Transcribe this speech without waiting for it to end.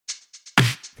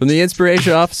From the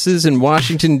Inspiration offices in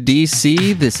Washington,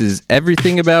 D.C., this is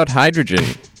Everything About Hydrogen.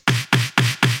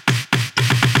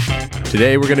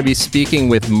 Today we're going to be speaking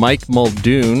with Mike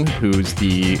Muldoon, who's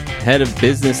the head of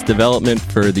business development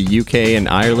for the UK and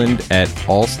Ireland at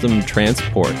Alstom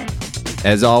Transport.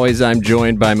 As always, I'm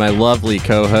joined by my lovely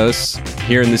co-hosts.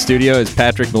 Here in the studio is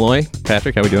Patrick Malloy.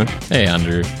 Patrick, how we doing? Hey,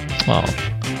 Andrew. Well,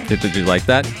 did you like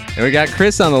that? And we got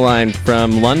Chris on the line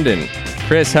from London.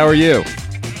 Chris, how are you?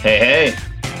 Hey.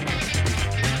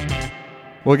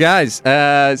 Well, guys,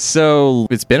 so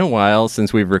it's been a while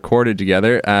since we've recorded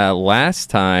together. Last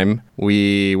time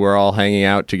we were all hanging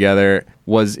out together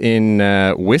was in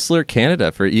Whistler,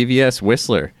 Canada for EVS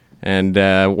Whistler, and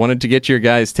wanted to get your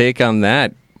guys' take on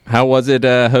that. How was it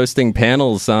hosting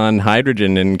panels on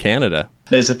hydrogen in Canada?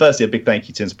 So firstly, a big thank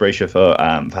you to Inspiration for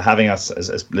having us.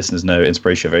 As listeners know,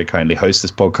 Inspiration very kindly hosts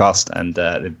this podcast, and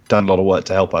they've done a lot of work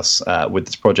to help us with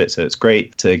this project. So it's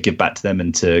great to give back to them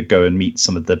and to go and meet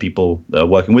some of the people that are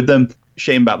working with them.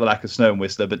 Shame about the lack of snow in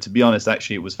Whistler, but to be honest,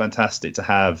 actually, it was fantastic to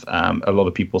have a lot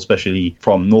of people, especially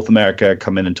from North America,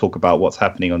 come in and talk about what's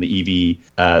happening on the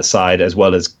EV side, as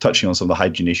well as touching on some of the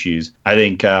hydrogen issues. I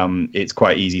think it's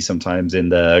quite easy sometimes in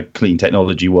the clean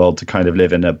technology world to kind of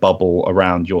live in a bubble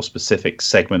around your specific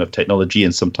segment of technology,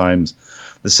 and sometimes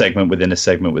the segment within a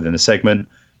segment within a segment.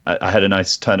 I had a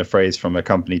nice turn of phrase from a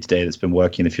company today that's been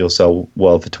working in the fuel cell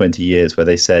world for 20 years, where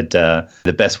they said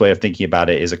the best way of thinking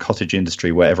about it is a cottage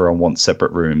industry where everyone wants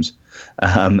separate rooms.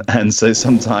 And so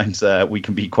sometimes we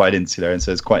can be quite insular. And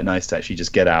so it's quite nice to actually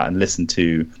just get out and listen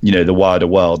to, the wider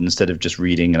world, instead of just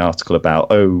reading an article about,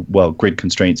 grid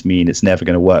constraints mean it's never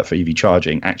going to work for EV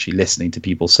charging. Actually listening to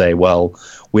people say, well,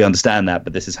 we understand that,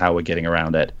 but this is how we're getting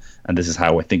around it. And this is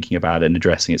how we're thinking about it and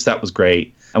addressing it. So that was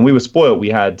great. And we were spoiled. We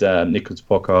had Nicholas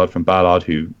Pockard from Ballard,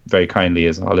 who very kindly,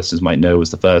 as our listeners might know,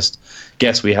 was the first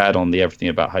guest we had on the Everything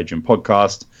About Hydrogen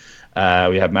podcast.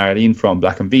 We have Marilyn from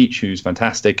Black & Veatch, who's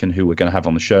fantastic and who we're going to have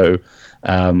on the show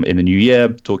in the new year,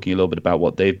 talking a little bit about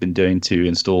what they've been doing to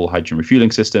install hydrogen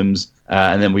refueling systems.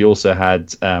 And then we also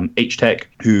had H-Tech,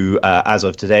 who, as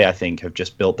of today, I think, have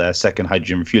just built their second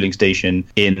hydrogen refueling station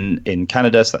in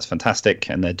Canada. So that's fantastic.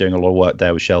 And they're doing a lot of work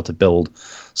there with Shell to build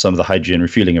some of the hydrogen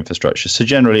refueling infrastructure. So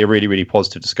generally a really, really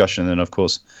positive discussion. And of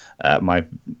course,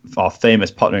 our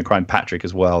famous partner in crime, Patrick,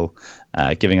 as well,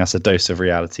 giving us a dose of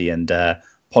reality and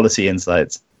policy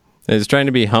insights. He's trying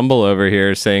to be humble over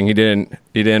here, saying he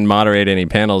didn't moderate any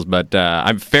panels, but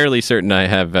I'm fairly certain I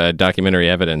have documentary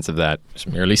evidence of that. Just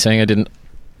merely saying I didn't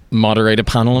moderate a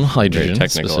panel on hydrogen. Very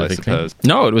technical, I suppose.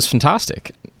 No, it was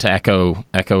fantastic. To echo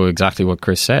exactly what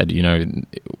Chris said,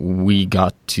 we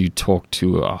got to talk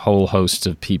to a whole host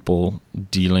of people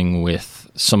dealing with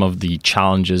some of the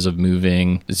challenges of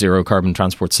moving zero carbon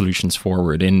transport solutions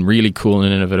forward in really cool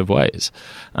and innovative ways.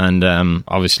 And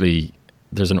obviously,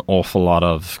 there's an awful lot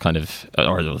of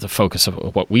or the focus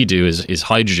of what we do is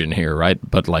hydrogen here, right?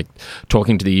 But like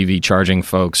talking to the EV charging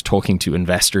folks, talking to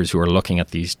investors who are looking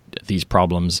at these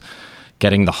problems,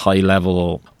 getting the high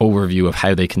level overview of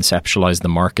how they conceptualize the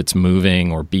markets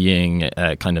moving or being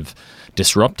kind of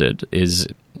disrupted is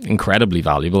incredibly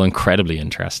valuable, incredibly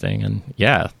interesting. And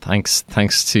yeah, thanks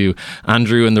to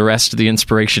Andrew and the rest of the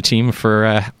Inspiration team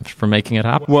for making it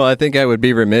happen. Well, I think I would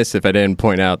be remiss if I didn't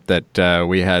point out that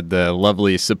we had the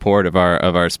lovely support of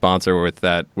our sponsor with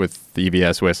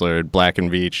EVS Whistler, Black &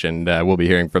 Veatch, and we'll be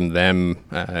hearing from them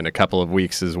in a couple of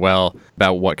weeks as well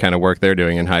about what kind of work they're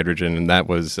doing in hydrogen, and that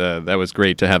was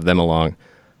great to have them along.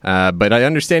 But I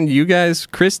understand you guys,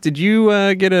 Chris, did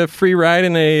you get a free ride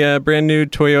in a brand new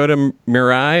Toyota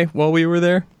Mirai while we were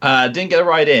there? Didn't get a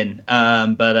ride in,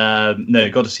 but no,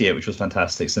 got to see it, which was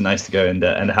fantastic. So nice to go and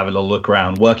have a little look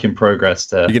around. Work in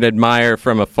progress. You can admire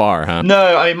from afar, huh?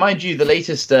 No, I mean, mind you, the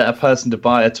latest person to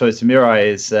buy a Toyota Mirai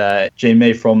is Jane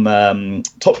May from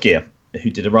Top Gear, who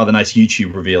did a rather nice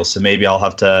YouTube reveal. So maybe I'll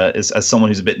have to, as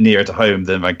someone who's a bit nearer to home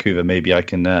than Vancouver, maybe I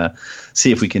can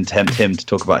see if we can tempt him to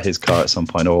talk about his car at some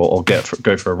point, or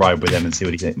go for a ride with him and see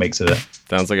what he makes of it.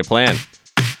 Sounds like a plan.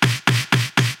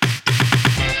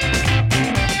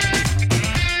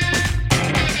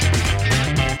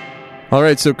 All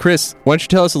right, so Chris, why don't you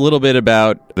tell us a little bit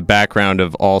about the background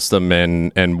of Alstom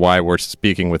and why we're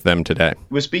speaking with them today?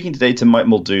 We're speaking today to Mike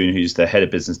Muldoon, who's the head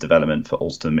of business development for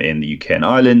Alstom in the UK and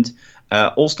Ireland.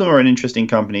 Alstom are an interesting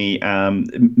company,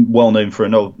 well known for a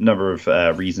number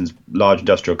of reasons. Large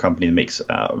industrial company that makes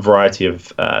a variety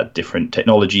of different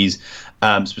technologies,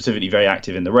 specifically very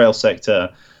active in the rail sector.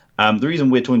 The reason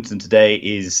we're talking to them today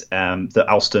is that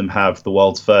Alstom have the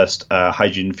world's first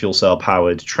hydrogen fuel cell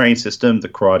powered train system, the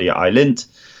Coradia iLint.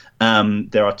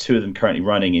 There are two of them currently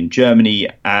running in Germany,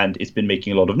 and it's been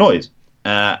making a lot of noise.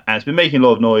 And it's been making a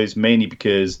lot of noise mainly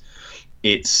because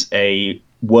it's a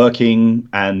working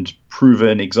and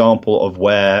proven example of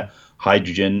where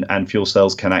hydrogen and fuel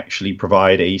cells can actually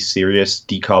provide a serious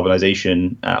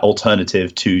decarbonization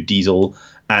alternative to diesel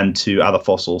and to other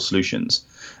fossil solutions.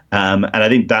 And I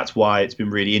think that's why it's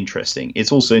been really interesting.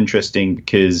 It's also interesting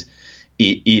because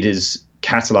it has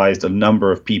catalyzed a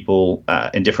number of people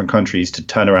in different countries to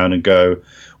turn around and go,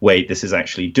 wait, this is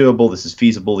actually doable, this is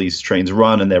feasible, these trains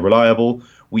run and they're reliable,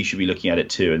 we should be looking at it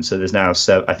too. And so there's now,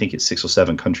 I think it's 6 or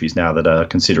 7 countries now that are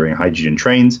considering hydrogen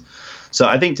trains. So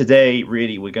I think today,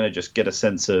 really, we're going to just get a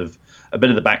sense of a bit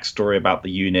of the backstory about the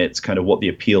units, kind of what the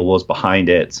appeal was behind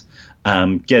it,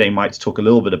 getting Mike to talk a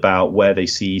little bit about where they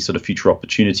see sort of future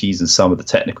opportunities and some of the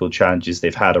technical challenges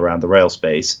they've had around the rail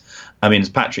space. I mean, as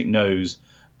Patrick knows,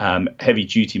 heavy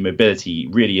duty mobility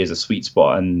really is a sweet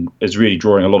spot and is really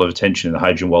drawing a lot of attention in the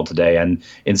hydrogen world today. And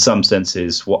in some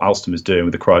senses, what Alstom is doing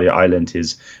with the Coradia Island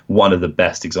is one of the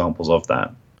best examples of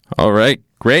that. All right,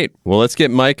 great. Well, let's get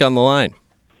Mike on the line.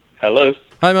 Hello.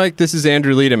 Hi, Mike. This is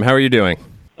Andrew Leadham. How are you doing?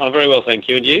 I'm very well, thank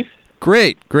you. And you?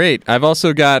 Great. I've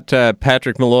also got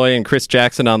Patrick Malloy and Chris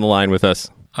Jackson on the line with us.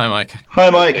 Hi, Mike.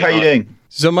 Hi, Mike. How are you doing?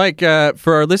 So, Mike,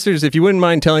 for our listeners, if you wouldn't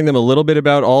mind telling them a little bit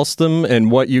about Alstom and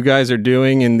what you guys are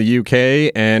doing in the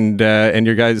UK and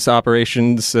your guys'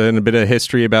 operations and a bit of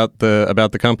history about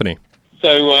the company.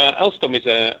 So, Alstom is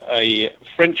a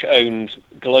French-owned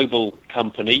global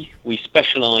company. We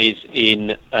specialise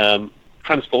in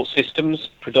transport systems,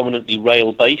 predominantly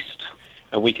rail-based,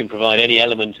 and we can provide any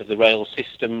element of the rail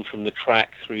system from the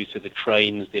track through to the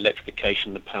trains, the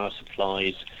electrification, the power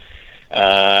supplies,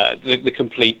 the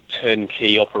complete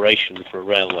turnkey operation for a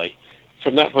railway.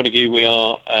 From that point of view, we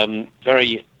are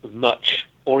very much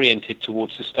oriented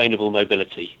towards sustainable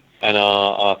mobility. And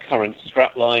our current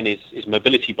strapline is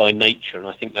mobility by nature, and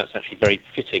I think that's actually very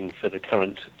fitting for the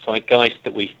current zeitgeist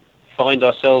that we find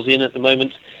ourselves in at the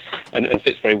moment, and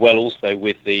fits very well also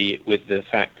with the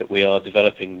fact that we are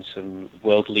developing some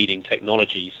world-leading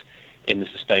technologies in the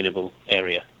sustainable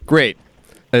area. Great.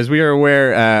 As we are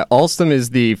aware, Alstom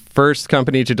is the first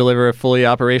company to deliver a fully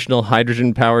operational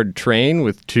hydrogen-powered train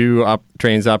with 2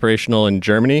 trains operational in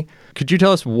Germany. Could you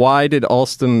tell us why did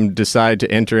Alstom decide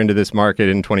to enter into this market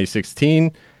in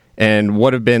 2016, and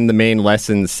what have been the main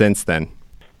lessons since then?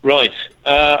 Right.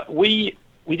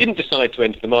 We didn't decide to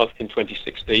enter the market in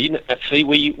 2016. Actually,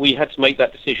 we had to make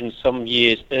that decision some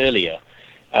years earlier,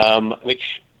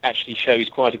 which actually shows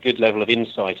quite a good level of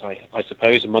insight, I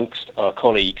suppose, amongst our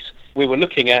colleagues. We were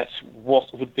looking at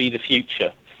what would be the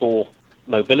future for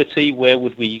mobility, where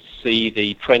would we see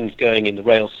the trends going in the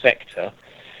rail sector,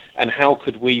 and how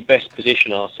could we best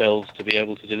position ourselves to be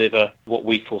able to deliver what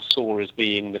we foresaw as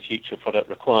being the future product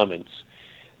requirements.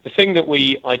 The thing that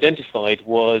we identified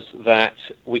was that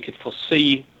we could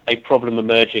foresee a problem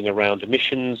emerging around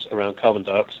emissions, around carbon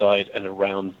dioxide, and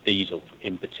around diesel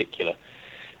in particular.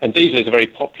 And diesel is a very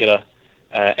popular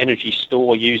energy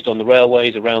store used on the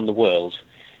railways around the world.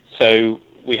 So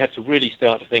we had to really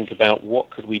start to think about what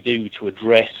could we do to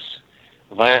address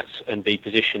that and be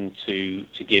positioned to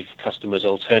give customers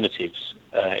alternatives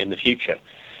in the future.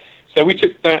 So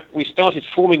we started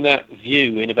forming that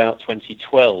view in about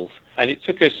 2012, and it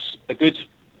took us a good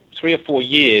 3 or 4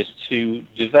 years to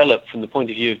develop from the point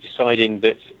of view of deciding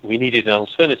that we needed an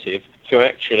alternative to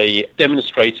actually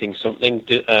demonstrating something,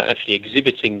 actually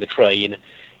exhibiting the train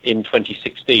in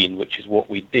 2016, which is what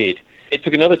we did. It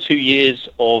took another 2 years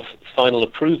of final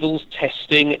approvals,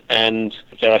 testing, and,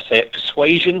 dare I say it,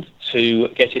 persuasion to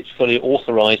get it fully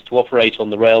authorised to operate on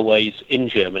the railways in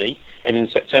Germany. And in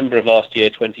September of last year,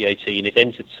 2018, it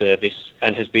entered service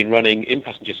and has been running in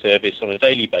passenger service on a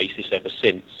daily basis ever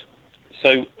since.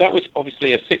 So that was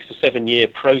obviously a 6 to 7 year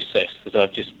process that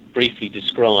I've just briefly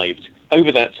described.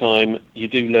 Over that time, you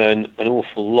do learn an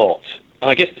awful lot.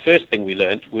 I guess the first thing we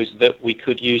learned was that we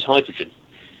could use hydrogen.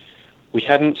 We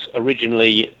hadn't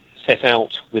originally set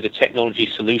out with a technology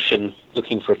solution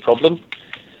looking for a problem.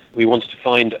 We wanted to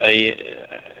find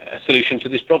a solution to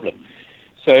this problem.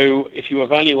 So if you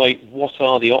evaluate what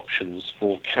are the options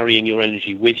for carrying your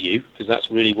energy with you, because that's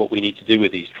really what we need to do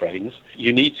with these trains,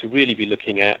 you need to really be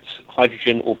looking at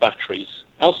hydrogen or batteries.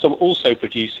 Alstom also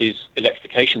produces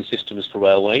electrification systems for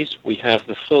railways. We have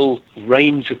the full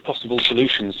range of possible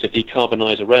solutions to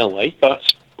decarbonise a railway,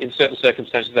 but in certain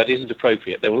circumstances that isn't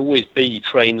appropriate. There will always be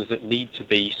trains that need to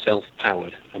be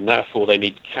self-powered, and therefore they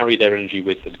need to carry their energy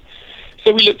with them.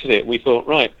 So we looked at it and we thought,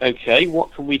 right, okay,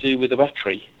 what can we do with a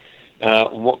battery?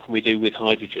 And what can we do with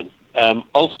hydrogen?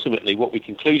 Ultimately, what we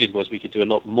concluded was we could do a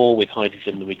lot more with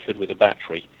hydrogen than we could with a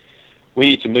battery. We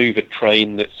need to move a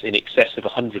train that's in excess of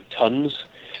 100 tons,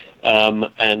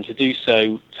 and to do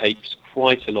so takes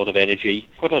quite a lot of energy,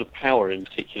 quite a lot of power in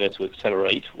particular to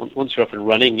accelerate. Once you're up and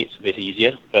running, it's a bit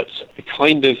easier, but the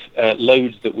kind of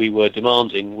loads that we were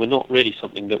demanding were not really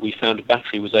something that we found a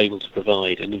battery was able to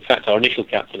provide. And in fact, our initial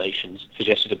calculations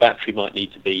suggested a battery might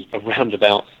need to be around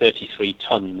about 33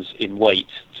 tons in weight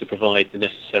to provide the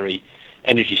necessary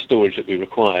energy storage that we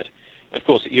required. Of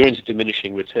course, you're into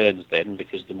diminishing returns then,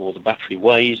 because the more the battery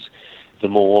weighs, the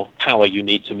more power you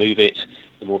need to move it.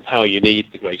 The more power you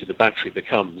need, the greater the battery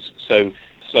becomes. So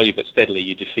slowly but steadily,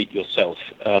 you defeat yourself.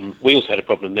 We also had a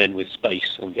problem then with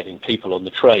space and getting people on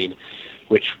the train,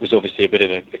 which was obviously a bit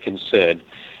of a concern.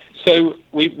 So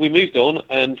we moved on,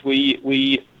 and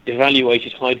we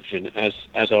evaluated hydrogen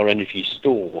as our energy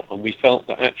store, and we felt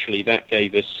that actually that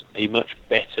gave us a much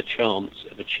better chance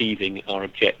of achieving our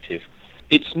objective.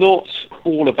 It's not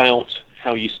all about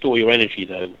how you store your energy,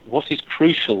 though. What is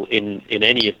crucial in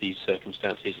any of these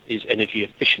circumstances is energy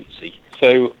efficiency.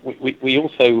 So we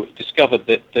also discovered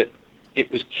that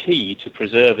it was key to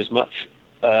preserve as much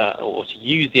or to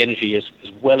use the energy as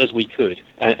well as we could,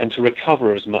 and to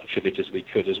recover as much of it as we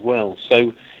could as well.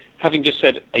 So having just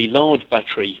said a large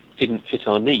battery didn't fit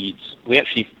our needs, we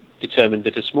actually determined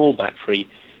that a small battery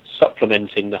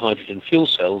supplementing the hydrogen fuel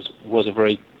cells was a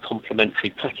very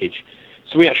complementary package.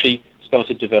 So we actually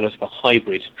started to develop a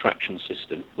hybrid traction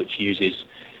system, which uses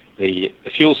the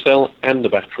fuel cell and the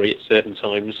battery at certain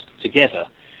times together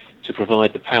to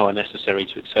provide the power necessary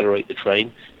to accelerate the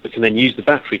train, but can then use the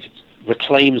battery to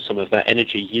reclaim some of that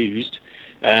energy used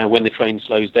when the train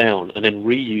slows down, and then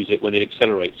reuse it when it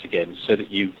accelerates again, so that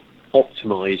you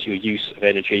optimize your use of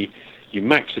energy, you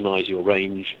maximize your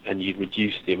range, and you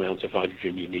reduce the amount of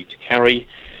hydrogen you need to carry,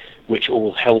 which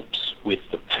all helps with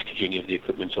the packaging of the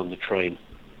equipment on the train.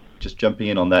 Just jumping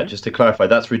in on that, just to clarify,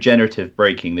 that's regenerative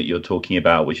braking that you're talking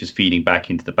about, which is feeding back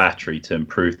into the battery to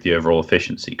improve the overall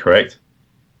efficiency, correct?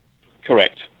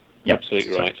 Correct. Yep.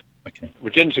 Absolutely right. Okay.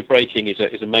 Regenerative braking is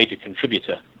a major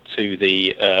contributor to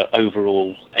the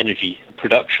overall energy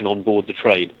production on board the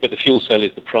train, but the fuel cell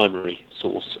is the primary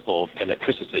source of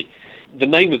electricity. The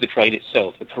name of the train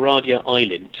itself, the Coradia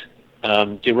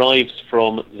iLint, derives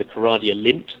from the Coradia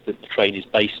lint that the train is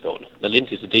based on. The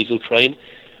lint is a diesel train,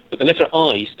 but the letter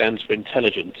I stands for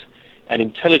intelligent, and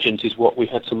intelligent is what we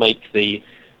had to make the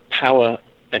power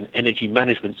and energy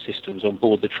management systems on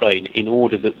board the train in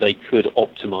order that they could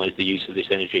optimize the use of this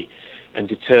energy and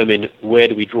determine where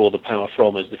do we draw the power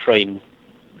from as the train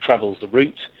travels the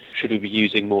route. Should we be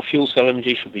using more fuel cell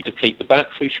energy? Should we deplete the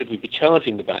battery? Should we be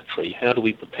charging the battery? How do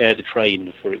we prepare the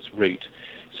train for its route?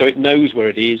 So it knows where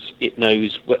it is. It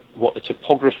knows what the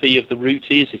topography of the route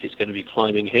is, if it's going to be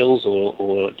climbing hills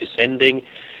or descending.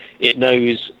 It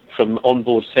knows from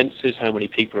onboard sensors how many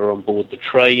people are on board the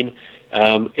train.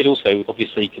 It also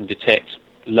obviously can detect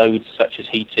loads such as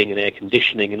heating and air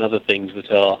conditioning and other things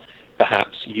that are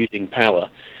perhaps using power.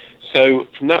 So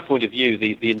from that point of view,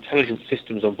 the intelligent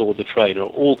systems on board the train are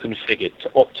all configured to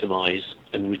optimize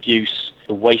and reduce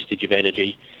the wastage of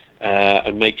energy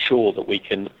and make sure that we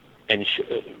can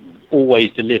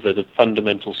always deliver the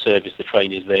fundamental service the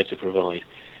train is there to provide.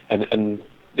 And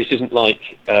this isn't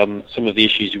like some of the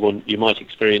issues you might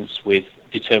experience with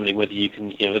determining whether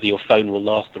whether your phone will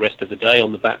last the rest of the day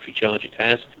on the battery charge it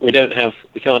has. We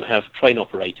can't have train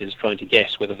operators trying to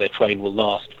guess whether their train will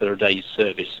last for a day's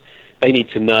service. They need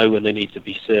to know, and they need to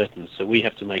be certain. So we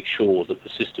have to make sure that the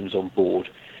systems on board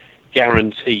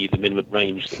guarantee the minimum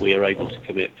range that we are able to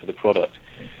commit for the product.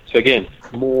 So again,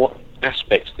 more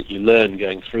aspects that you learn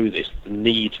going through this, the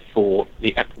need for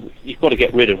you've got to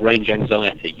get rid of range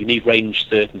anxiety. You need range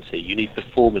certainty, you need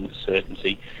performance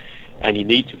certainty, and you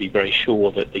need to be very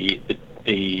sure that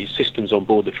the systems on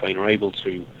board the train are able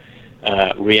to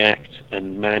react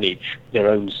and manage their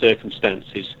own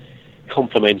circumstances,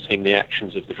 complementing the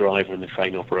actions of the driver and the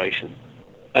train operation.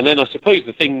 And then I suppose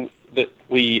the thing that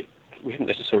we haven't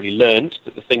necessarily learned,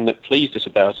 but the thing that pleased us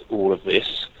about all of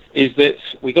this is that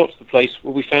we got to the place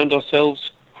where we found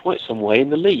ourselves quite some way in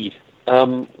the lead.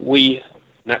 We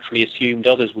naturally assumed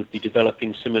others would be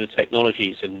developing similar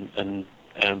technologies and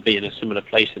be in a similar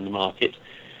place in the market.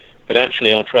 But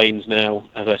actually our trains now,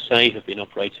 as I say, have been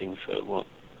operating for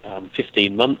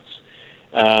 15 months,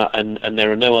 and there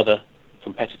are no other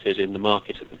competitors in the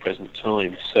market at the present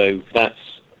time. So that's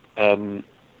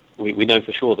we know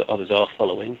for sure that others are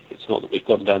following. It's not that we've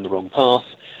gone down the wrong path,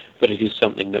 but it is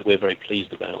something that we're very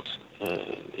pleased about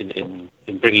in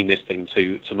bringing this thing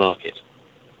to market.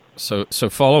 So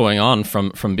following on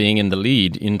from being in the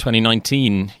lead, in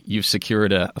 2019, you've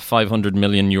secured a 500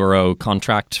 million euro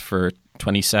contract for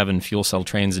 27 fuel cell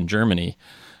trains in Germany.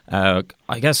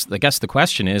 I guess the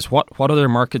question is, what other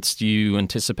markets do you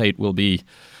anticipate will be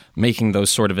making those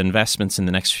sort of investments in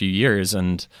the next few years.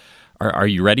 And are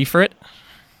you ready for it?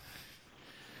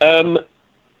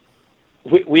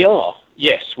 We are.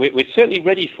 Yes, we're certainly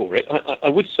ready for it. I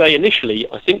would say initially,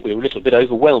 I think we were a little bit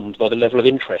overwhelmed by the level of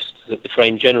interest that the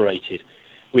train generated.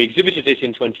 We exhibited it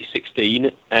in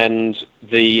 2016, and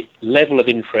the level of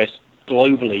interest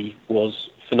globally was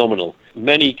phenomenal.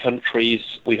 Many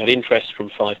countries, we've had interest from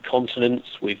 5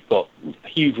 continents. We've got a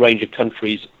huge range of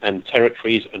countries and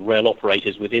territories and rail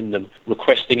operators within them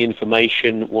requesting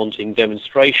information, wanting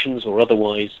demonstrations or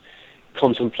otherwise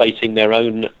contemplating their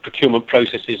own procurement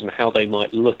processes and how they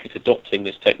might look at adopting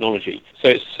this technology. So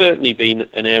it's certainly been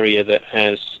an area that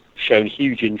has shown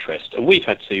huge interest, and we've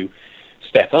had to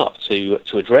step up to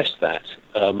address that.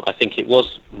 I think it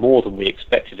was more than we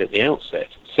expected at the outset.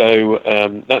 So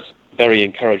that's a very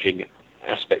encouraging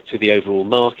aspect to the overall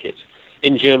market.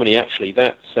 In Germany, actually,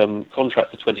 that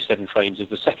contract for 27 trains is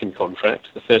the second contract.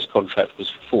 The first contract was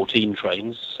for 14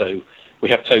 trains, so we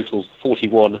have total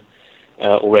 41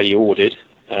 already ordered,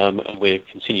 and we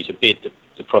continue to bid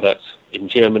the product in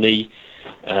Germany,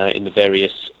 in the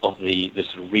various of the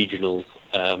sort of regional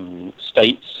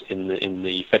states in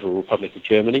the Federal Republic of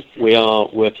Germany. We are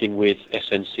working with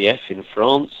SNCF in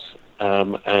France,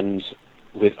 and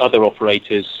with other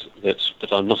operators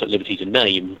that I'm not at liberty to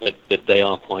name, but they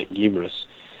are quite numerous.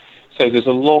 So there's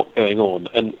a lot going on,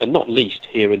 and not least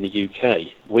here in the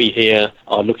UK. We here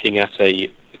are looking at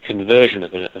a conversion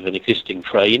of an existing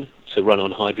train to run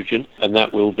on hydrogen, and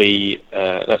that will be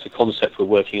that's a concept we're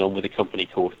working on with a company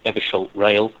called Eversholt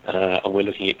Rail, and we're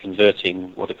looking at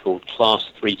converting what are called Class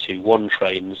 321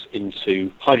 trains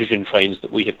into hydrogen trains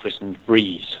that we have christened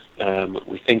Breeze.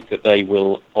 We think that they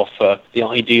will offer the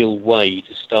ideal way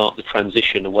to start the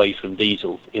transition away from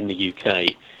diesel in the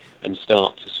UK and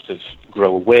start to sort of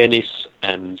grow awareness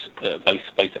and both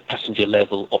at passenger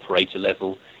level, operator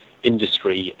level,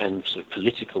 industry and sort of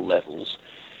political levels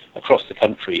across the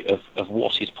country of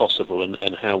what is possible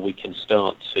and how we can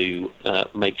start to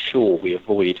make sure we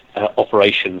avoid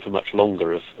operation for much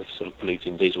longer of sort of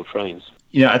polluting diesel trains.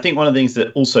 You know, I think one of the things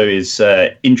that also is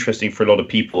interesting for a lot of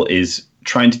people is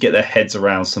trying to get their heads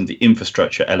around some of the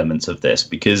infrastructure elements of this,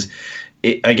 because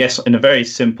I guess in a very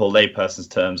simple layperson's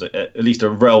terms, at least a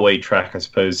railway track, I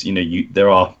suppose, there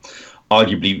are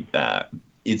arguably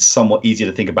it's somewhat easier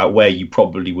to think about where you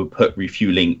probably would put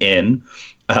refueling in.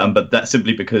 But that's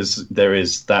simply because there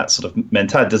is that sort of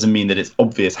mentality. Doesn't mean that it's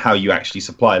obvious how you actually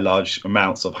supply large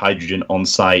amounts of hydrogen on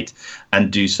site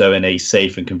and do so in a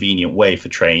safe and convenient way for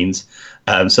trains.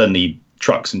 Certainly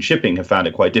trucks and shipping have found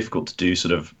it quite difficult to do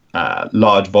sort of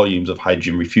large volumes of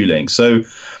hydrogen refueling. So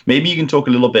maybe you can talk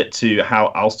a little bit to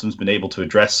how Alstom's been able to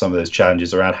address some of those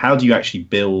challenges around how do you actually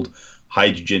build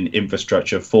hydrogen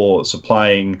infrastructure for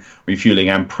supplying, refueling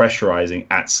and pressurizing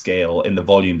at scale in the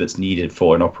volume that's needed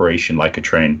for an operation like a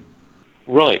train?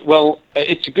 Right. Well,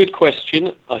 it's a good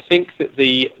question. I think that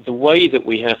the way that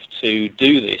we have to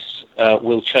do this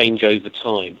will change over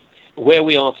time. Where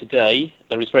we are today,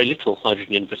 there is very little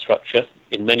hydrogen infrastructure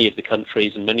in many of the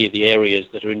countries and many of the areas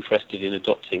that are interested in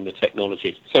adopting the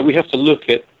technology. So we have to look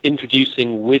at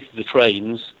introducing with the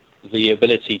trains the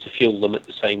ability to fuel them at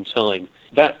the same time.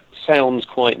 That sounds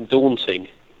quite daunting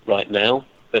right now,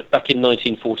 but back in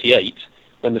 1948,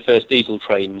 when the first diesel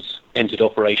trains entered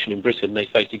operation in Britain, they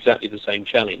faced exactly the same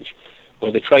challenge.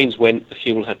 Where the trains went, the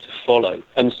fuel had to follow.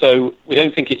 And so we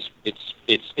don't think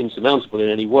it's insurmountable in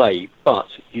any way, but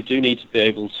you do need to be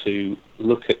able to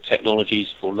look at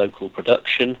technologies for local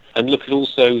production and look at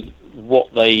also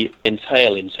what they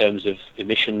entail in terms of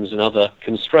emissions and other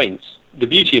constraints. The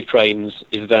beauty of trains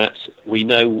is that we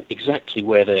know exactly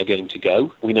where they're going to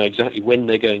go, we know exactly when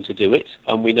they're going to do it,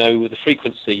 and we know the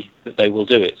frequency that they will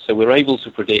do it. So we're able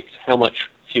to predict how much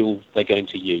fuel they're going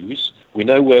to use. We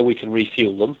know where we can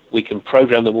refuel them. We can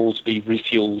program them all to be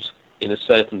refueled in a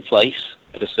certain place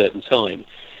at a certain time.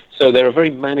 So they're a very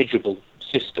manageable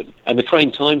system. And the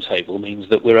train timetable means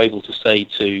that we're able to say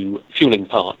to fueling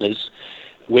partners,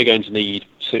 we're going to need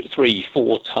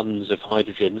 3-4 tons of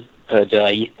hydrogen per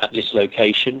day at this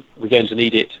location. We're going to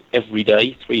need it every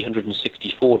day,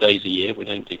 364 days a year. We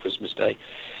don't do Christmas Day.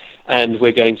 And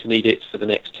we're going to need it for the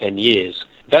next 10 years.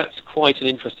 That's quite an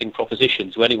interesting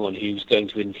proposition to anyone who's going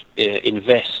to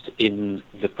invest in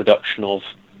the production of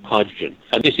hydrogen.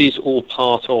 And this is all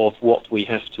part of what we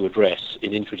have to address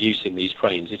in introducing these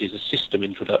trains. It is a system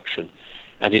introduction,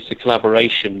 and it's a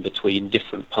collaboration between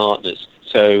different partners.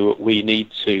 So we need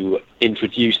to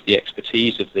introduce the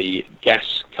expertise of the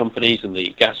gas companies and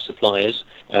the gas suppliers,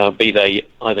 be they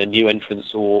either new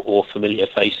entrants or familiar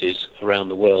faces around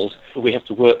the world. We have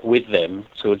to work with them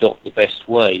to adopt the best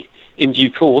way in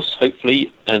due course,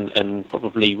 hopefully, and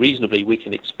probably reasonably, we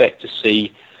can expect to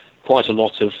see quite a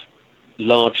lot of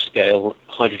large-scale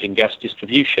hydrogen gas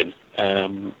distribution,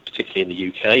 particularly in the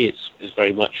UK. It's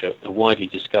very much a widely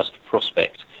discussed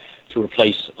prospect to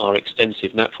replace our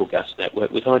extensive natural gas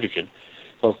network with hydrogen.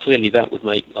 Well, clearly that would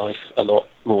make life a lot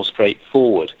more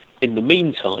straightforward. In the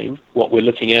meantime, what we're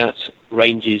looking at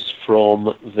ranges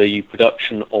from the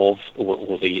production of,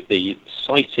 or the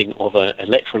siting of an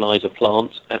electrolyser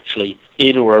plant actually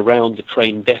in or around the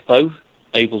train depot,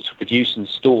 able to produce and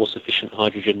store sufficient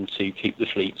hydrogen to keep the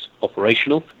fleets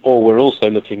operational. Or we're also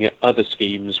looking at other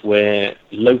schemes where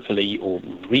locally or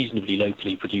reasonably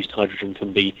locally produced hydrogen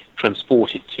can be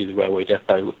transported to the railway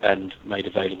depot and made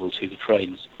available to the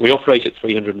trains. We operate at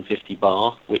 350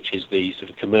 bar, which is the sort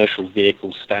of commercial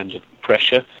vehicle standard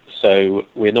pressure. So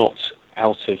we're not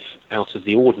out of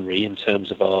the ordinary in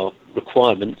terms of our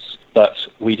requirements, but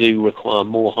we do require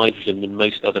more hydrogen than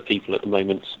most other people at the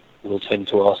moment will tend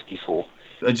to ask you for.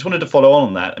 I just wanted to follow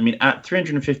on that. I mean, at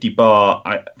 350 bar,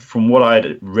 from what I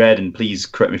had read, and please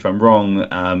correct me if I'm wrong,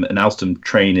 an Alstom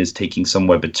train is taking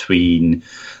somewhere between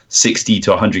 60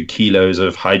 to 100 kilos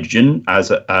of hydrogen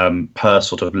as per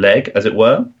sort of leg, as it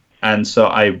were. And so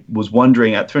I was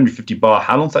wondering, at 350 bar,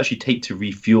 how long does it actually take to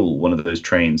refuel one of those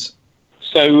trains?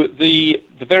 So the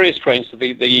various trains,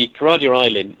 the Coradia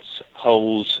Islands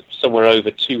hold somewhere over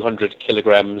 200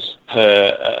 kilograms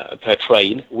per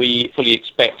train. We fully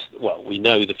expect, we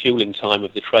know the fueling time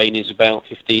of the train is about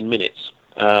 15 minutes.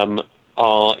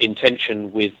 Our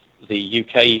intention with the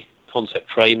UK concept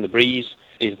train, the Breeze,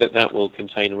 is that will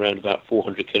contain around about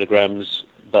 400 kilograms,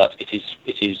 but it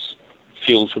is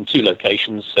fueled from two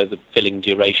locations, so the filling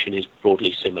duration is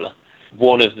broadly similar.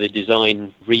 One of the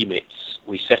design remits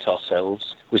we set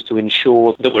ourselves was to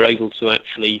ensure that we're able to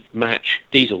actually match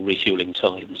diesel refueling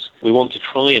times. We want to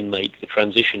try and make the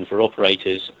transition for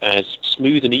operators as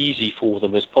smooth and easy for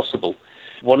them as possible.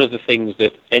 One of the things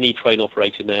that any train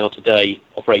operator now today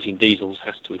operating diesels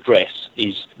has to address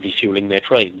is refueling their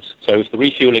trains. So if the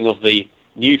refueling of the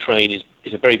new train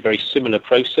is a very, very similar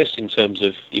process in terms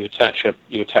of you attach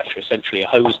essentially a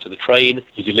hose to the train,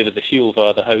 you deliver the fuel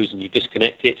via the hose and you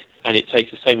disconnect it, and it takes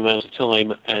the same amount of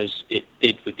time as it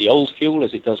did with the old fuel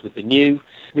as it does with the new.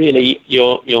 Really,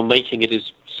 you're making it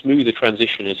as smooth a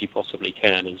transition as you possibly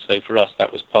can, and so for us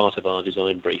that was part of our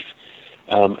design brief.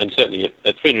 And certainly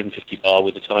at 350 bar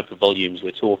with the type of volumes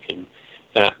we're talking,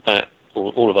 that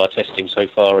all of our testing so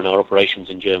far and our operations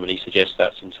in Germany suggests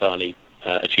that's entirely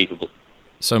achievable.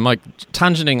 So, Mike,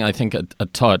 tangenting, I think, a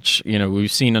touch,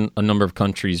 we've seen a number of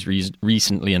countries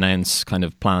recently announce kind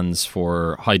of plans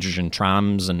for hydrogen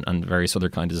trams and various other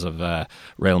kinds of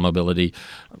rail mobility.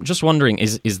 I'm just wondering,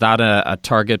 is that a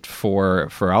target for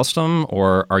Alstom,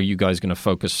 or are you guys going to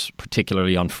focus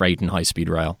particularly on freight and high-speed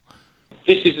rail?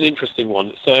 This is an interesting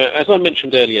one. So, as I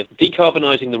mentioned earlier,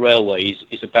 decarbonising the railways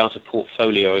is about a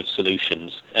portfolio of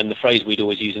solutions. And the phrase we'd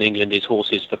always use in England is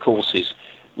horses for courses.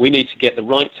 We need to get the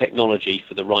right technology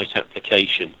for the right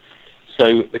application.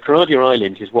 So the Coradia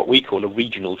Island is what we call a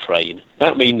regional train.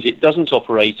 That means it doesn't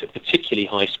operate at particularly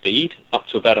high speed, up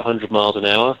to about 100 miles an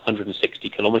hour, 160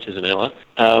 kilometres an hour,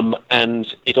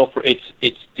 and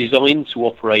it's designed to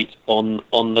operate on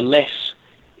the less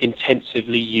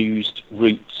intensively used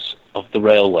routes of the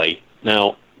railway.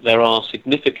 Now, there are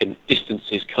significant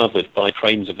distances covered by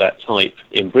trains of that type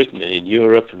in Britain and in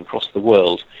Europe and across the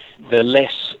world. The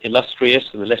less illustrious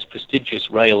and the less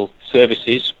prestigious rail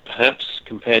services, perhaps,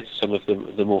 compared to some of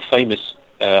the more famous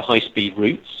high-speed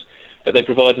routes, but they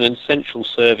provide an essential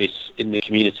service in the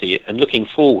community. And looking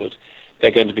forward,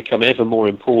 they're going to become ever more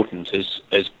important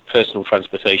as personal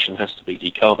transportation has to be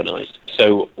decarbonised.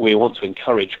 So we want to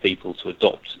encourage people to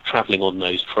adopt travelling on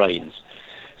those trains.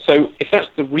 So if that's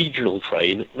the regional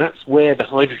train, that's where the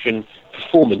hydrogen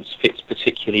performance fits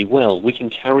particularly well. We can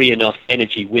carry enough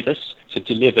energy with us to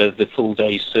deliver the full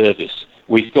day's service.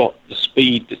 We've got the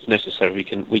speed that's necessary.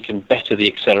 We can better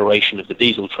the acceleration of the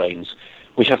diesel trains.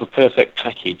 We have a perfect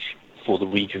package for the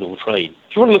regional train.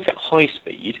 If you want to look at high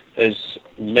speed, as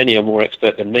many are more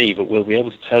expert than me, but we'll be able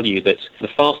to tell you that the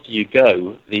faster you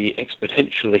go, the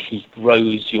exponentially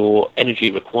grows your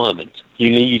energy requirement. You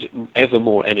need ever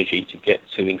more energy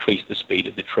to increase the speed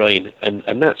of the train, and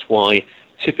that's why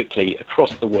typically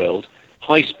across the world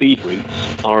high-speed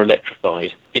routes are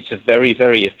electrified. It's a very,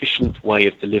 very efficient way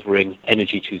of delivering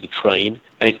energy to the train.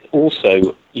 And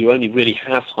also, you only really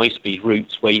have high-speed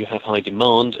routes where you have high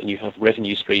demand and you have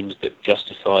revenue streams that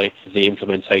justify the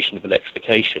implementation of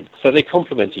electrification. So they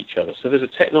complement each other. So there's a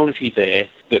technology there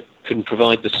that can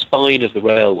provide the spine of the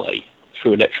railway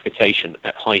through electrification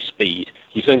at high speed.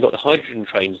 You've then got the hydrogen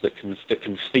trains that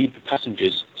can feed the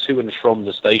passengers to and from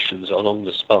the stations along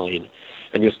the spine,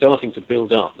 and you're starting to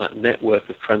build up that network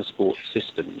of transport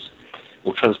systems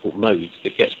or transport modes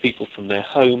that gets people from their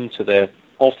home to their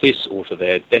office or to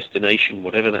their destination,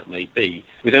 whatever that may be,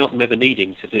 without them ever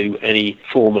needing to do any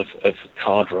form of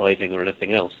car driving or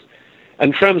anything else.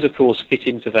 And trams, of course, fit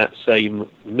into that same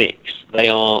mix. They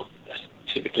are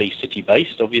typically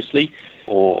city-based, obviously,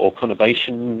 or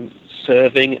conurbation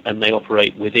serving, and they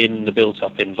operate within the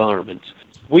built-up environment.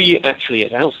 We actually,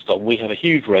 at Alstom, we have a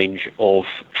huge range of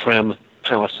tram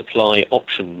power supply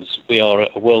options. We are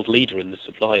a world leader in the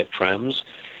supply of trams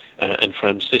and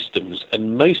tram systems,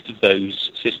 and most of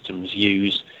those systems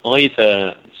use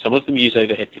either, some of them use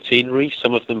overhead catenary,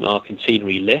 some of them are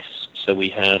catenary-less, so we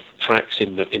have tracks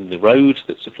in the road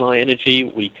that supply energy.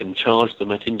 We can charge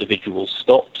them at individual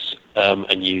stops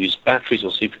and use batteries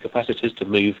or supercapacitors to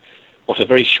move what are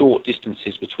very short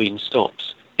distances between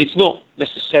stops. It's not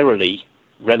necessarily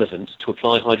relevant to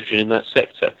apply hydrogen in that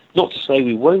sector. Not to say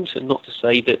we won't, and not to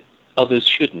say that others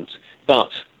shouldn't,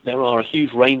 but there are a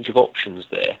huge range of options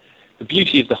there. The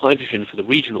beauty of the hydrogen for the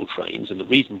regional trains, and the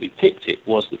reason we picked it,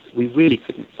 was that we really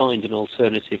couldn't find an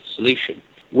alternative solution.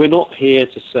 We're not here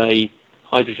to say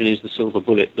hydrogen is the silver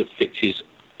bullet that fixes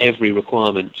every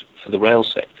requirement for the rail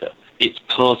sector. It's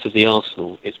part of the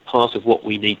arsenal. It's part of what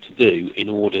we need to do in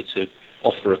order to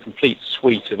offer a complete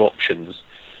suite of options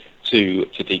to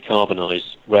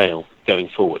decarbonise rail going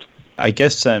forward. I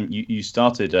guess you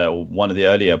started, one of the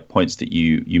earlier points that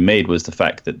you made was the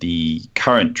fact that the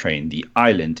current train, the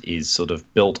Island, is sort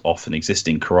of built off an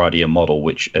existing Coradia model,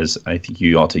 which, as I think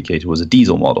you articulated, was a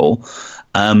diesel model.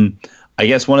 I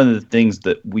guess one of the things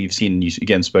that we've seen, you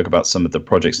again spoke about some of the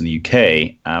projects in the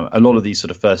UK, a lot of these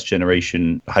sort of first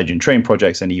generation hydrogen train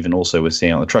projects, and even also we're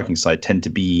seeing on the trucking side, tend to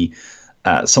be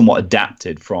somewhat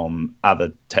adapted from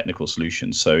other technical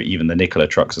solutions. So even the Nikola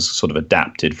trucks are sort of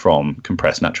adapted from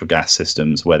compressed natural gas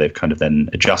systems where they've kind of then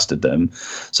adjusted them.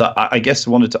 So I guess I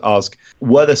wanted to ask,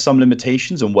 were there some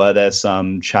limitations and were there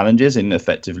some challenges in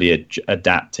effectively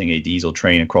adapting a diesel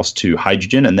train across to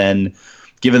hydrogen? And then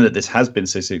given that this has been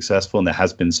so successful and there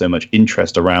has been so much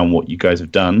interest around what you guys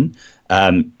have done,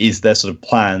 is there sort of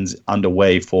plans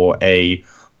underway for a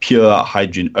pure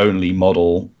hydrogen-only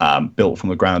model built from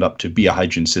the ground up to be a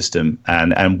hydrogen system?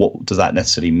 And what does that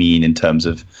necessarily mean in terms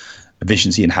of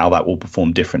efficiency and how that will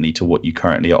perform differently to what you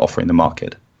currently are offering the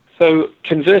market? So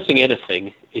converting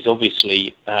anything is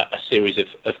obviously a series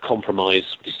of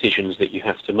compromise decisions that you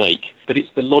have to make, but it's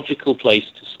the logical place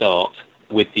to start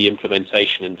with the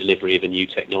implementation and delivery of a new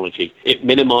technology. It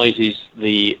minimises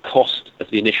the cost of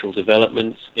the initial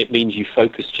development. It means you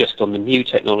focus just on the new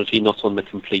technology, not on the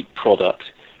complete product,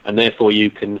 and therefore you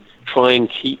can try and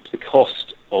keep the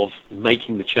cost of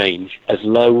making the change as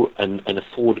low and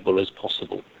affordable as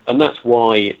possible. And that's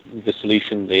why the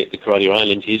solution, the Coradia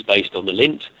Island, is based on the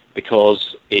Lint,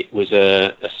 because it was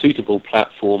a suitable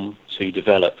platform to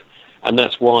develop. And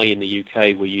that's why in the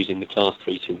UK we're using the Class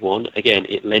 321. Again,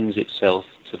 it lends itself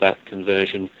to that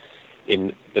conversion.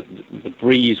 In the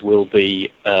Breeze will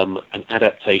be an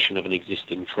adaptation of an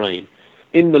existing train.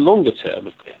 In the longer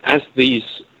term, as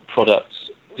these products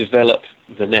develop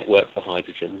the network for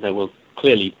hydrogen, there will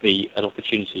clearly be an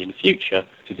opportunity in the future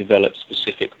to develop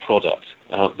specific product.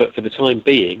 But for the time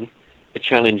being, the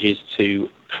challenge is to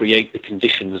create the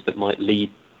conditions that might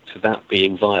lead to that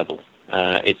being viable.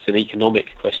 It's an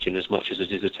economic question as much as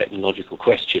it is a technological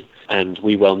question, and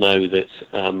we well know that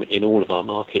in all of our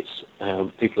markets,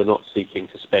 people are not seeking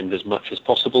to spend as much as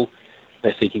possible,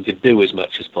 they're seeking to do as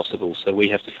much as possible, so we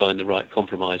have to find the right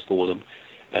compromise for them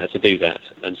to do that.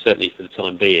 And certainly for the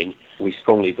time being, we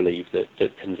strongly believe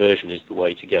that conversion is the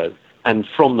way to go. And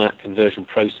from that conversion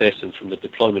process and from the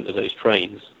deployment of those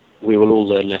trains, we will all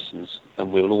learn lessons,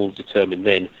 and we will all determine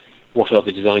then what are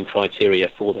the design criteria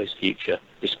for those future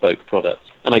bespoke products.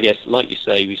 And I guess, like you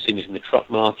say, we've seen it in the truck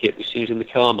market, we've seen it in the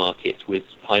car market with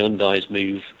Hyundai's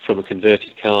move from a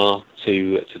converted car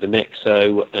to the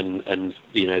Nexo and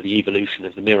the evolution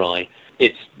of the Mirai.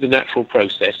 It's the natural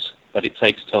process, but it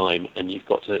takes time, and you've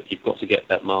got to get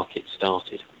that market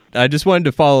started. I just wanted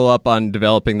to follow up on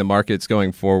developing the markets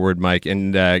going forward, Mike,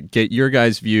 and get your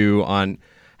guys' view on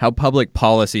how public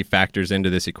policy factors into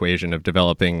this equation of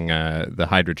developing the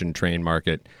hydrogen train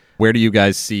market. Where do you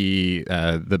guys see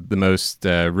the most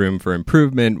room for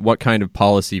improvement? What kind of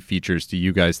policy features do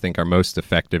you guys think are most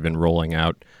effective in rolling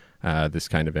out this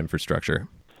kind of infrastructure?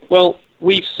 Well,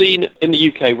 we've seen in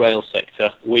the UK rail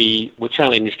sector, we were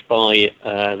challenged by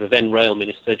the then Rail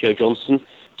Minister, Joe Johnson,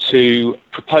 to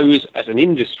propose as an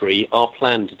industry our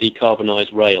plan to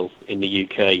decarbonise rail in the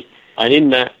UK. And in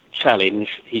that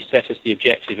challenge, he set us the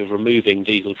objective of removing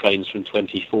diesel trains from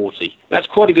 2040. That's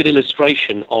quite a good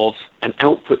illustration of an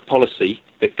output policy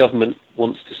that government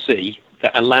wants to see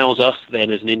that allows us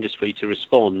then as an industry to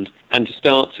respond and to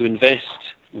start to invest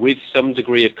with some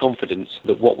degree of confidence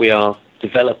that what we are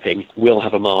developing will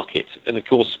have a market. And of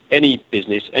course, any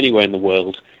business anywhere in the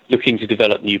world looking to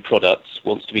develop new products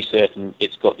wants to be certain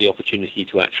it's got the opportunity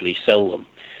to actually sell them.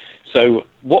 So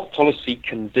what policy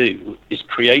can do is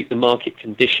create the market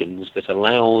conditions that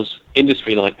allows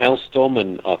industry like Alstom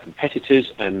and our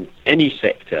competitors and any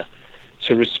sector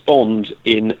to respond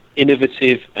in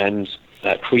innovative and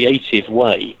creative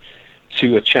way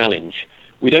to a challenge.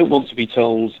 We don't want to be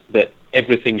told that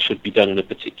everything should be done in a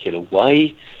particular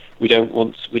way. We don't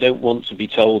want to be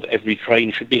told every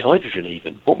train should be hydrogen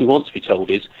even. What we want to be told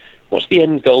is, what's the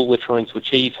end goal we're trying to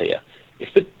achieve here?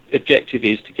 If the objective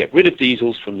is to get rid of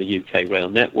diesels from the UK rail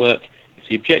network, if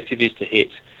the objective is to hit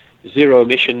zero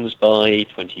emissions by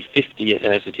 2050,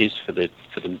 as it is for the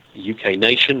UK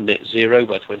nation, net zero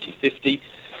by 2050,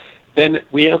 then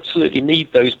we absolutely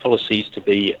need those policies to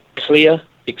be clear,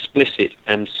 explicit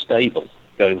and stable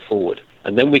going forward.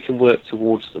 And then we can work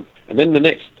towards them. And then the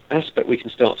next aspect we can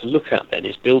start to look at then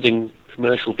is building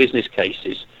commercial business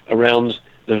cases around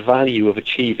the value of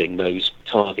achieving those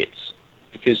targets.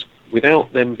 Because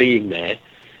without them being there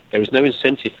is no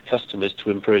incentive for customers to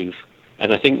improve.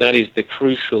 And I think that is the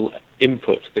crucial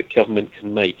input that government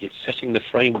can make. It's setting the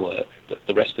framework that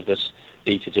the rest of us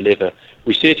need to deliver.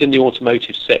 We see it in the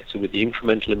automotive sector with the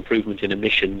incremental improvement in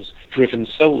emissions driven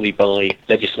solely by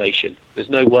legislation. There's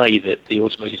no way that the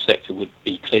automotive sector would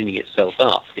be cleaning itself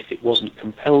up if it wasn't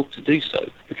compelled to do so,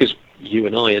 because you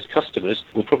and I as customers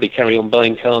will probably carry on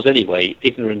buying cars anyway,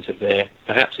 ignorant of their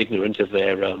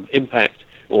impact,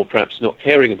 or perhaps not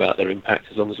caring about their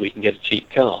impact as long as we can get a cheap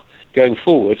car. Going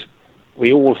forward,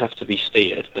 we all have to be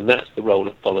steered, and that's the role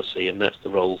of policy, and that's the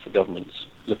role for governments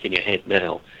looking ahead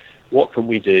now. What can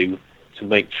we do to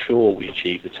make sure we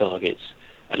achieve the targets?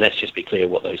 And let's just be clear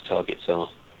what those targets are.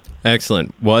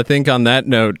 Excellent. Well, I think on that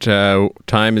note,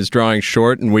 time is drawing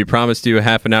short, and we promised you a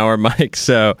half an hour, Mike,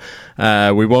 so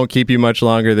we won't keep you much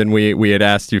longer than we had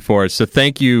asked you for. So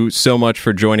thank you so much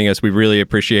for joining us. We really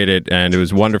appreciate it, and it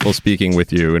was wonderful speaking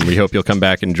with you, and we hope you'll come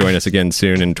back and join us again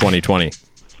soon in 2020.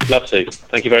 Love to.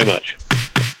 Thank you very much.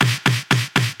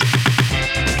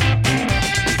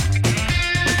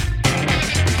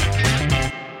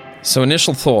 So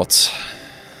initial thoughts.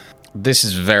 This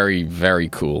is very, very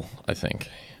cool, I think.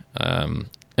 And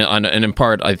in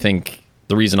part, I think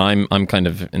the reason I'm kind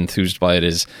of enthused by it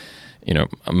is,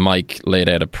 Mike laid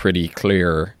out a pretty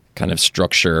clear kind of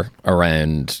structure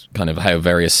around kind of how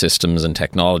various systems and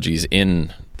technologies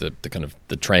in the kind of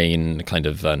the train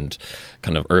and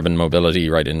urban mobility,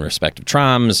 right, in respect of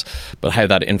trams, but how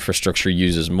that infrastructure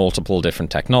uses multiple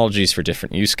different technologies for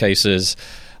different use cases.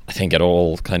 I think it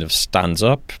all kind of stands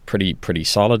up pretty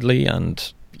solidly,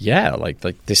 and yeah, like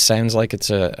this sounds like it's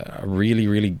a really,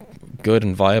 really good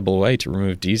and viable way to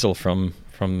remove diesel from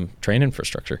train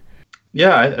infrastructure.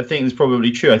 Yeah, I think it's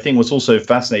probably true. I think what's also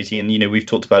fascinating, and we've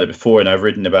talked about it before, and I've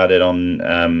written about it on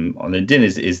LinkedIn,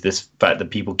 is this fact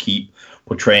that people keep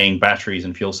portraying batteries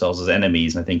and fuel cells as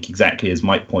enemies. And I think exactly as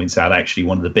Mike points out, actually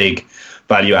one of the big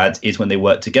value adds is when they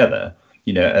work together.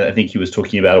 I think he was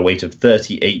talking about a weight of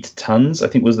 38 tons, I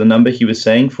think was the number he was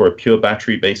saying, for a pure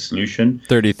battery-based solution.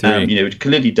 33. It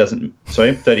clearly doesn't...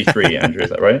 Sorry, 33, Andrew, is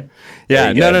that right?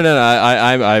 Yeah, no.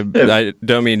 I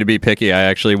don't mean to be picky. I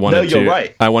actually wanted to... No, you're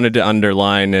right. I wanted to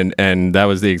underline, and that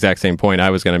was the exact same point I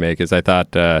was going to make, is I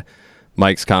thought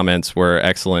Mike's comments were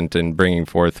excellent in bringing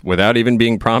forth, without even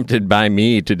being prompted by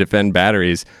me to defend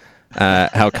batteries,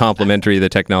 how complementary the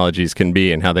technologies can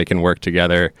be and how they can work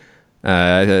together.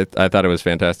 I thought it was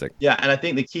fantastic. Yeah, and I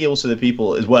think the key also that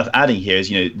people is worth adding here is,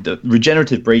 the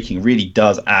regenerative braking really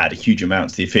does add a huge amount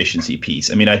to the efficiency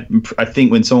piece. I mean, I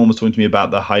think when someone was talking to me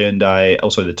about the Hyundai,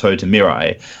 also the Toyota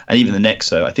Mirai, and even the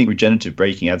Nexo, I think regenerative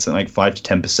braking adds something like 5 to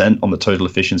 10% on the total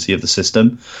efficiency of the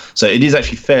system. So it is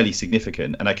actually fairly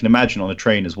significant. And I can imagine on a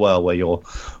train as well, where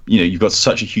you've got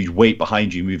such a huge weight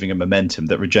behind you moving a momentum,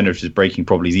 that regenerative braking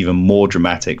probably is even more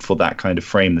dramatic for that kind of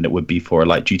frame than it would be for a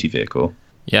light duty vehicle.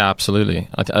 Yeah, absolutely.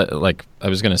 I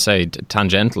was going to say,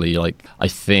 tangentially, I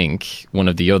think one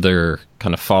of the other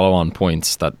kind of follow-on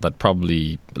points that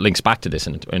probably links back to this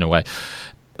in a way,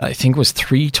 I think it was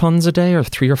 3 tons a day, or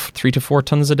 3 to 4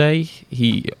 tons a day.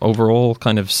 He overall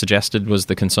kind of suggested was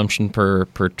the consumption per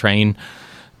train.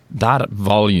 That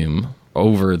volume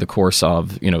over the course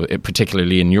of,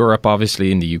 particularly in Europe,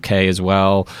 obviously in the UK as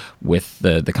well, with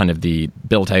the kind of the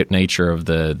built-out nature of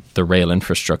the rail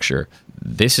infrastructure,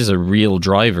 this is a real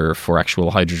driver for actual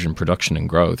hydrogen production and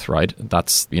growth, right?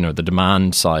 That's, the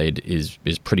demand side is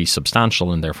pretty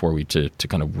substantial, and therefore we to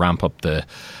kind of ramp up the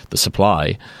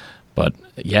supply. But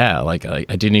yeah, like I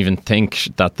didn't even think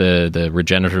that the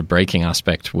regenerative braking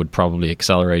aspect would probably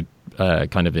accelerate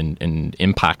kind of in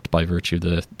impact by virtue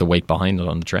of the weight behind it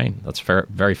on the train. That's a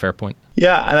very fair point.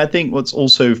 Yeah, and I think what's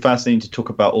also fascinating to talk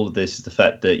about all of this is the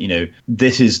fact that,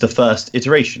 this is the first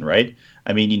iteration, right?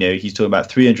 I mean, he's talking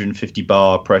about 350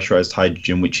 bar pressurized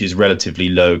hydrogen, which is relatively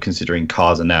low considering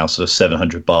cars are now sort of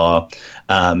 700 bar.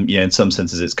 In some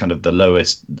senses, it's kind of the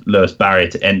lowest barrier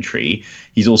to entry.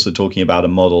 He's also talking about a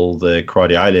model, the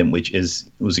Corradi Island, which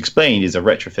was explained is a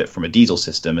retrofit from a diesel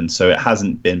system. And so it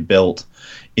hasn't been built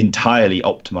entirely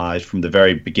optimized from the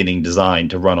very beginning design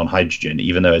to run on hydrogen,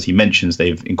 even though, as he mentions,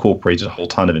 they've incorporated a whole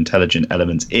ton of intelligent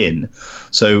elements in.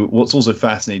 So what's also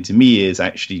fascinating to me is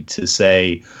actually to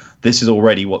say, this is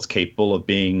already what's capable of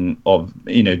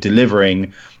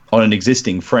delivering on an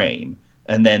existing frame,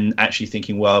 and then actually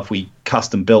thinking, well, if we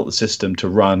custom built the system to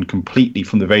run completely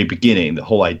from the very beginning, the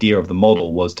whole idea of the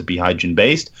model was to be hydrogen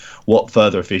based, what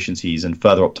further efficiencies and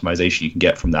further optimization you can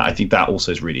get from that. I think that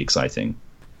also is really exciting.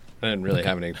 I didn't really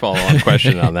have any follow-on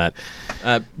question on that.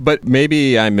 But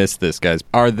maybe I missed this, guys.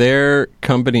 Are there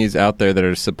companies out there that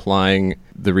are supplying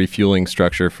the refueling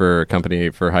structure for a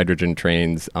company for hydrogen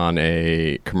trains on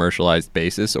a commercialized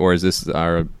basis? Or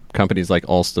are companies like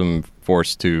Alstom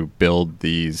forced to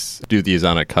do these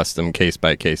on a custom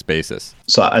case-by-case basis?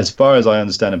 So as far as I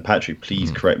understand, and Patrick,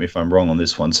 please correct me if I'm wrong on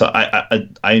this one. So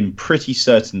I'm pretty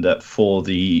certain that for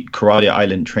the Corradi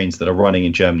Island trains that are running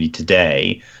in Germany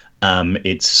today,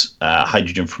 it's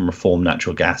hydrogen from reformed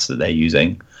natural gas that they're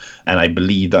using. And I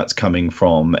believe that's coming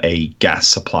from a gas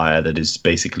supplier that is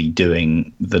basically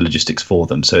doing the logistics for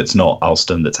them. So it's not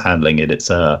Alstom that's handling it.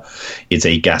 It's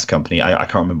a gas company. I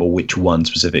can't remember which one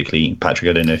specifically.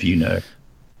 Patrick, I don't know if you know.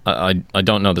 I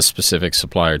don't know the specific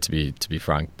supplier, to be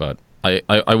frank, but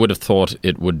I would have thought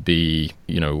it would be,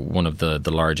 one of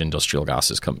the large industrial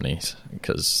gases companies,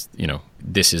 because,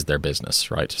 this is their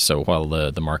business, right? So while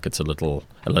the market's a little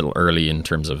early in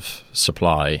terms of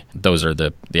supply, those are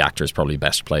the actors probably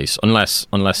best placed, unless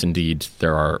indeed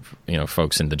there are,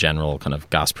 folks in the general kind of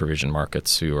gas provision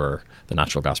markets the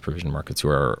natural gas provision markets who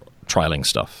are trialing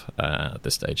stuff at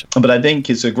this stage. But I think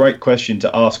it's a great question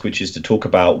to ask, which is to talk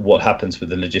about what happens with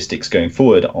the logistics going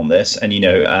forward on this. And,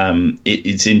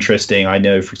 it's interesting. I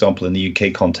know, for example, in the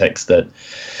UK context that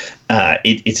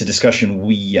it's a discussion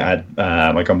we at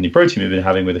my company Protein have been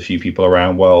having with a few people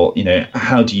around, well,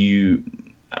 how do you,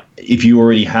 if you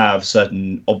already have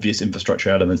certain obvious infrastructure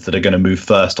elements that are going to move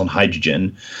first on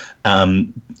hydrogen,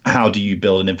 how do you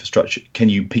build an infrastructure? Can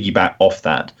you piggyback off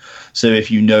that? So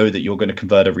if you know that you're going to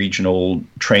convert a regional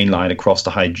train line across to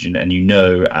hydrogen,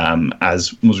 and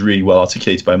as was really well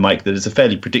articulated by Mike, that it's a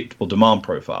fairly predictable demand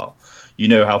profile. You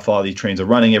know how far these trains are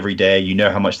running every day. You know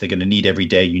how much they're going to need every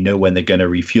day. You know when they're going to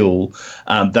refuel.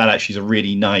 That actually is a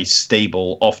really nice,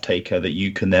 stable off-taker that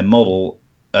you can then model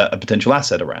a potential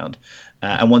asset around.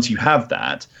 And once you have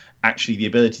that, actually the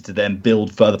ability to then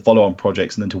build further follow-on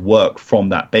projects and then to work from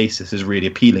that basis is really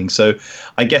appealing. So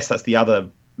I guess that's the other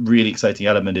really exciting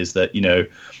element, is that,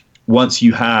 once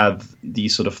you have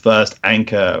these sort of first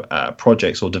anchor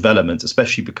projects or developments,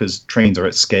 especially because trains are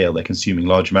at scale, they're consuming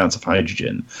large amounts of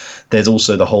hydrogen, there's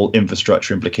also the whole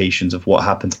infrastructure implications of what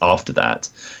happens after that.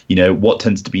 What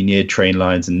tends to be near train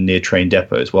lines and near train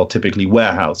depots? Well, typically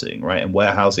warehousing, right? And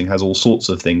warehousing has all sorts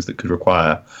of things that could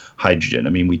require hydrogen.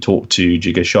 I mean, we talked to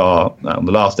Jigar Shah on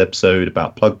the last episode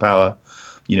about Plug Power.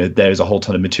 There's a whole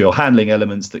ton of material handling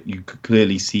elements that you could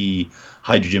clearly see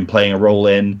hydrogen playing a role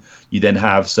in. You then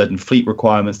have certain fleet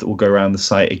requirements that will go around the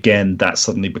site. Again, that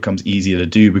suddenly becomes easier to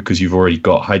do because you've already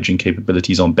got hydrogen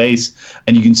capabilities on base,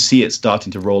 and you can see it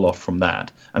starting to roll off from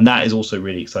that. And that is also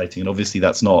really exciting. And obviously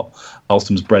that's not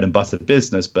Alstom's bread and butter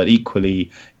business, but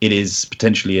equally it is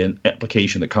potentially an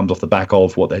application that comes off the back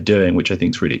of what they're doing, which I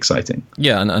think is really exciting.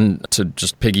 Yeah, and to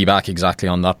just piggyback exactly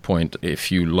on that point,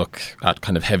 if you look at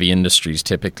kind of heavy industries,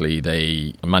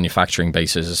 typically manufacturing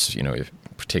bases,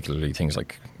 particularly things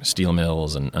like steel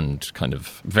mills and kind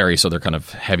of various other kind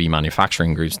of heavy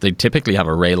manufacturing groups, they typically have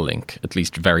a rail link, at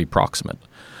least very proximate.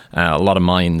 A lot of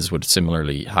mines would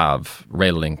similarly have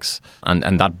rail links,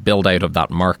 and that build out of that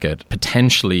market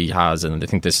potentially has, and I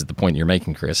think this is the point you're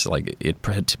making, Chris, like it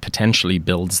potentially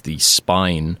builds the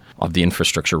spine of the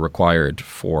infrastructure required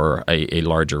for a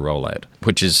larger rollout,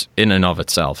 which is in and of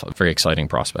itself a very exciting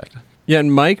prospect. Yeah,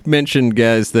 and Mike mentioned,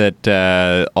 guys, that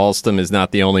Alstom is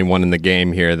not the only one in the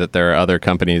game here, that there are other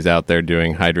companies out there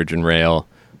doing hydrogen rail.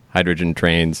 hydrogen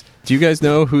trains. Do you guys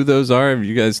know who those are? Do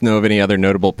you guys know of any other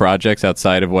notable projects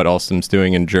outside of what Alstom's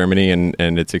doing in Germany and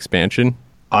its expansion?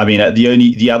 I mean,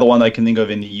 the other one I can think of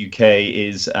in the UK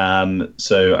is,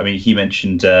 he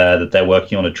mentioned that they're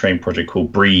working on a train project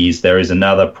called Breeze. There is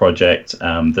another project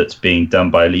that's being done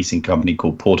by a leasing company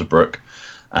called Porterbrook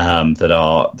that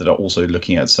are also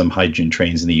looking at some hydrogen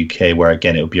trains in the UK, where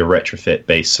again it would be a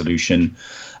retrofit-based solution.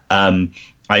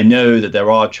 I know that there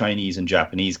are Chinese and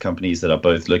Japanese companies that are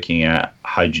both looking at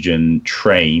hydrogen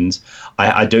trains.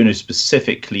 I don't know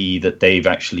specifically that they've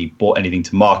actually brought anything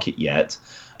to market yet.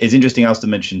 It's interesting also to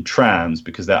mention trams,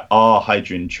 because there are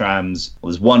hydrogen trams.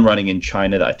 There's one running in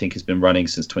China that I think has been running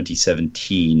since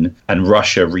 2017. And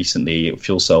Russia recently,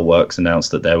 Fuel Cell Works announced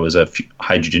that there was a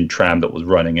hydrogen tram that was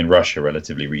running in Russia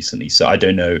relatively recently. So I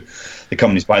don't know the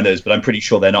companies behind those, but I'm pretty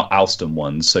sure they're not Alstom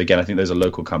ones. So again, I think those are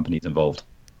local companies involved.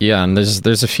 Yeah, and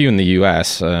there's a few in the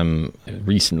US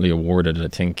recently awarded. I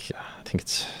think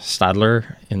it's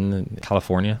Stadler in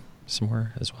California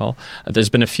somewhere as well. There's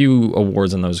been a few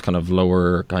awards on those kind of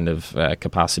lower kind of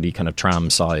capacity, kind of tram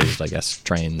sized, I guess,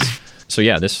 trains. So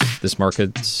yeah, this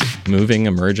market's moving,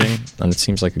 emerging, and it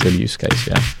seems like a good use case.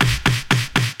 Yeah.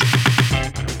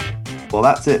 Well,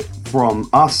 that's it from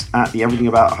us at the Everything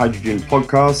About Hydrogen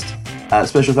podcast.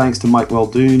 Special thanks to Mike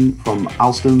Muldoon from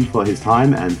Alstom for his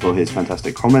time and for his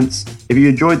fantastic comments. If you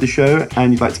enjoyed the show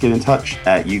and you'd like to get in touch,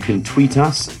 you can tweet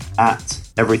us at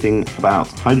Everything About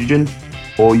Hydrogen,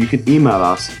 or you can email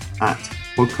us at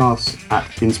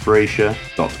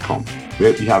podcasts@inspiratia.com. We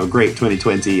hope you have a great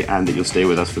 2020 and that you'll stay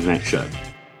with us for the next show.